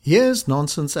Here's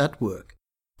nonsense at work.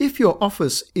 If your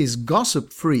office is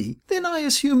gossip-free, then I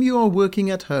assume you are working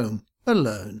at home,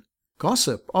 alone.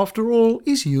 Gossip, after all,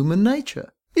 is human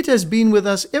nature. It has been with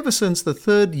us ever since the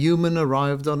third human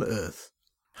arrived on Earth.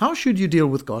 How should you deal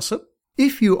with gossip?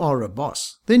 If you are a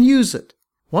boss, then use it.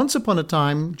 Once upon a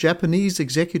time, Japanese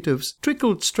executives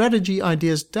trickled strategy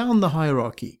ideas down the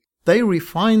hierarchy. They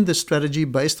refined the strategy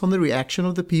based on the reaction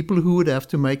of the people who would have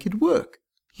to make it work.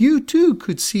 You too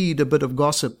could seed a bit of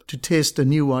gossip to test a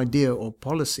new idea or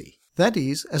policy. That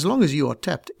is, as long as you are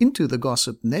tapped into the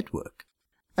gossip network.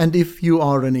 And if you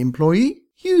are an employee,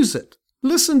 use it.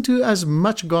 Listen to as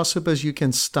much gossip as you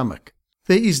can stomach.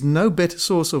 There is no better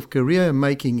source of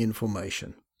career-making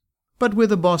information. But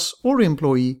whether boss or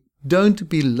employee, don't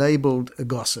be labeled a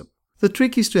gossip. The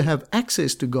trick is to have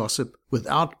access to gossip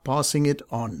without passing it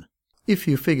on. If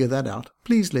you figure that out,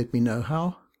 please let me know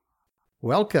how.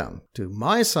 Welcome to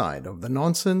my side of the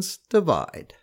nonsense divide.